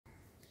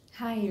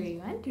Hi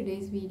everyone,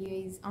 today's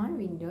video is on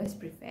Windows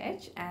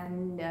Prefetch,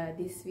 and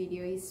this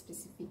video is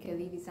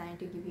specifically designed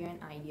to give you an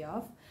idea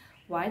of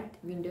what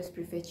Windows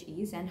Prefetch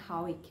is and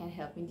how it can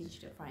help in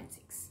digital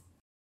forensics.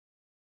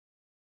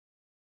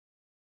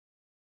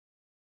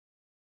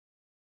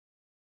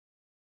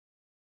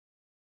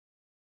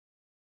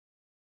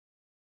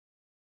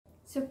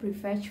 So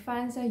Prefetch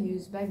files are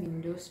used by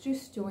Windows to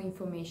store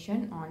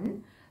information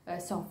on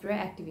software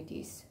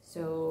activities.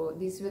 So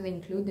this will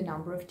include the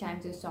number of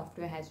times the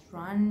software has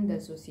run, the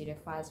associated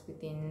files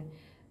within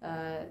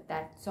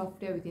that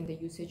software, within the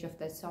usage of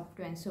that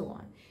software, and so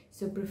on.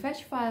 So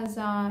Prefetch files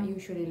are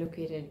usually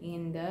located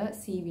in the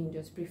C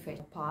Windows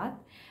Prefetch path,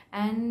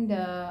 and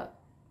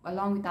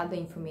along with other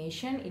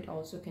information, it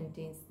also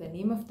contains the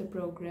name of the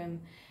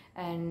program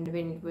and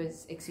when it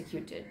was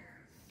executed.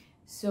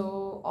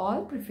 So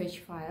all Prefetch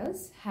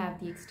files have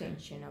the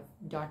extension of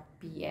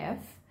 .pf,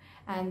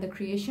 and the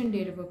creation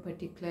date of a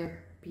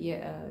particular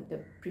the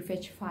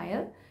Prefetch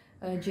file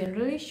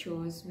generally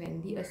shows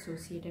when the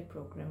associated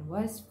program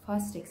was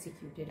first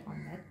executed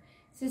on that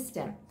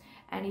system,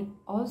 and it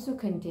also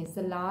contains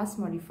the last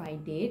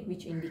modified date,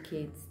 which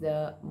indicates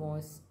the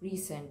most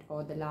recent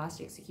or the last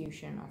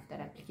execution of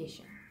that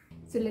application.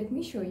 So let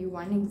me show you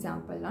one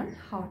example on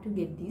how to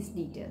get these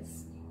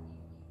details.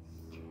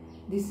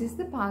 This is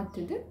the path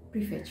to the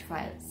Prefetch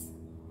files,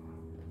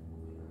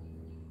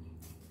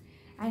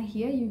 and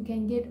here you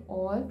can get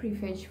all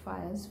Prefetch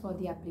files for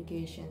the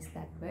applications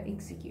that were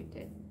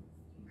executed.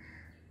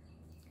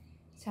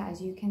 So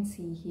as you can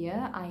see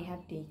here, I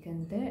have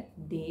taken the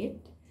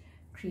date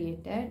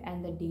created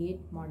and the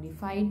date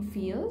modified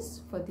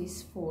fields for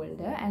this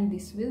folder, and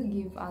this will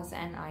give us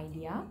an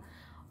idea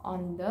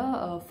on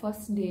the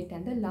first date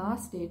and the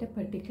last date a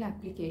particular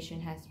application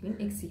has been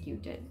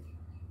executed.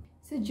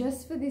 So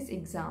just for this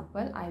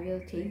example, I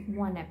will take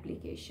one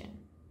application.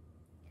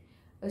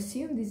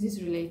 Assume this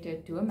is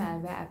related to a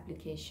malware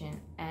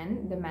application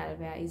and the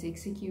malware is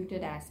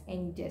executed as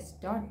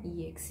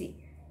anytest.exe.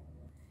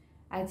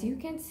 As you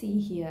can see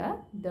here,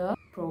 the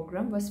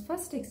program was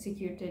first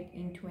executed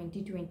in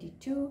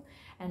 2022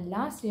 and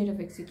last date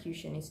of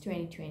execution is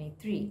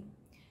 2023.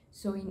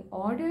 So in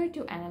order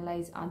to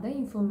analyze other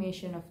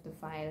information of the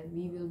file,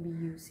 we will be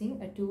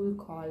using a tool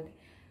called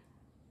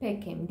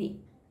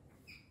PecMD.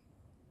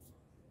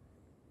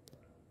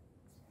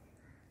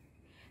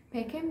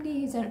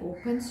 PecMD is an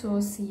open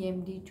source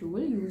CMD tool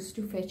used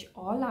to fetch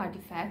all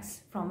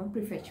artifacts from a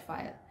Prefetch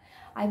file.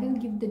 I will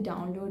give the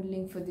download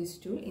link for this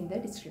tool in the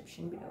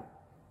description below.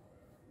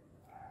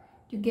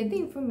 To get the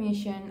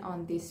information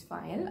on this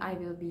file, I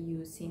will be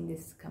using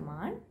this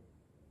command.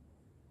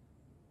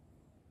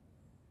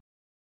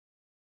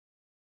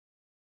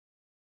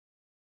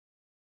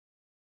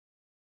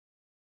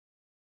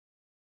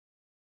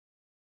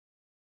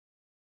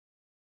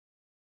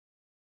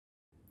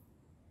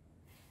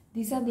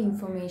 These are the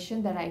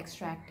information that I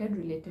extracted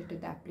related to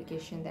the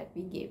application that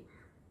we gave.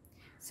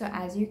 So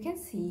as you can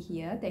see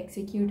here, the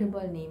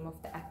executable name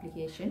of the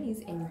application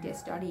is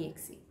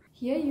anytest.exe.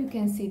 Here you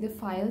can see the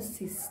file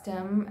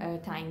system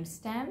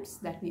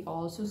timestamps that we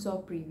also saw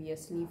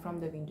previously from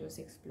the Windows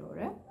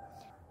Explorer.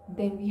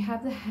 Then we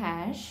have the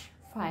hash,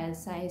 file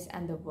size,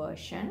 and the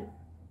version.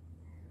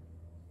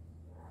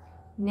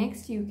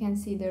 Next, you can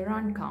see the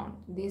run count.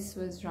 This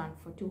was run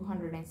for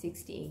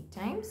 268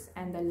 times,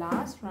 and the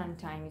last run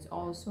time is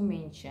also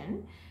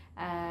mentioned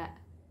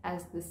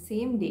as the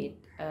same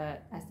date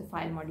as the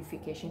file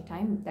modification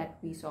time that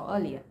we saw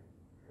earlier.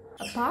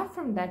 Apart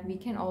from that, we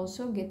can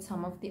also get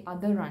some of the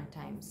other run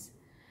times,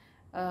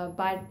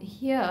 but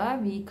here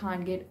we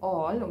can't get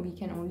all. We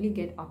can only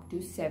get up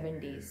to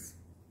 7 days.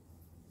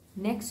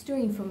 Next to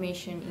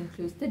information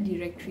includes the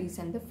directories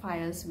and the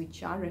files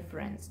which are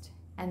referenced,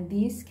 and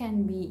these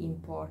can be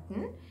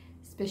important,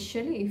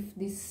 especially if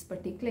this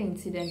particular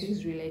incident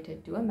is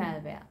related to a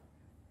malware.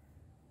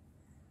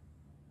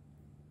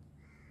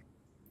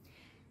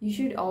 You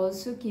should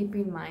also keep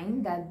in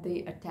mind that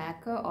the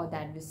attacker or the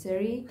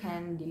adversary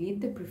can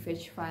delete the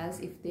Prefetch files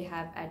if they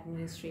have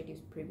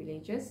administrative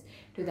privileges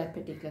to that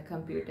particular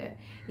computer.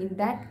 In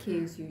that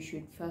case, you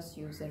should first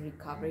use a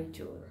recovery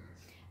tool.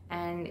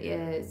 And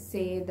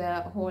say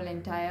the whole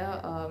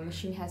entire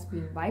machine has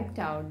been wiped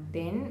out,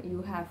 then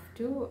you have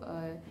to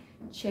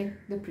check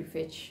the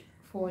Prefetch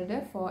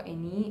folder for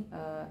any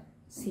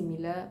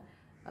similar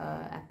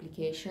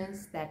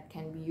applications that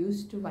can be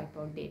used to wipe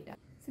out data.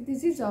 So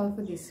this is all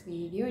for this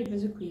video. It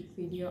was a quick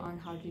video on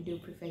how to do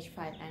Prefetch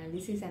file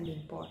analysis and the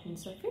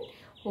importance of it.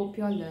 Hope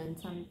you all learned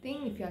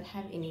something. If you all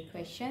have any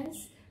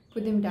questions,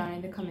 put them down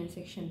in the comment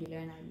section below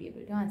and I'll be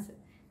able to answer.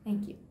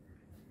 Thank you.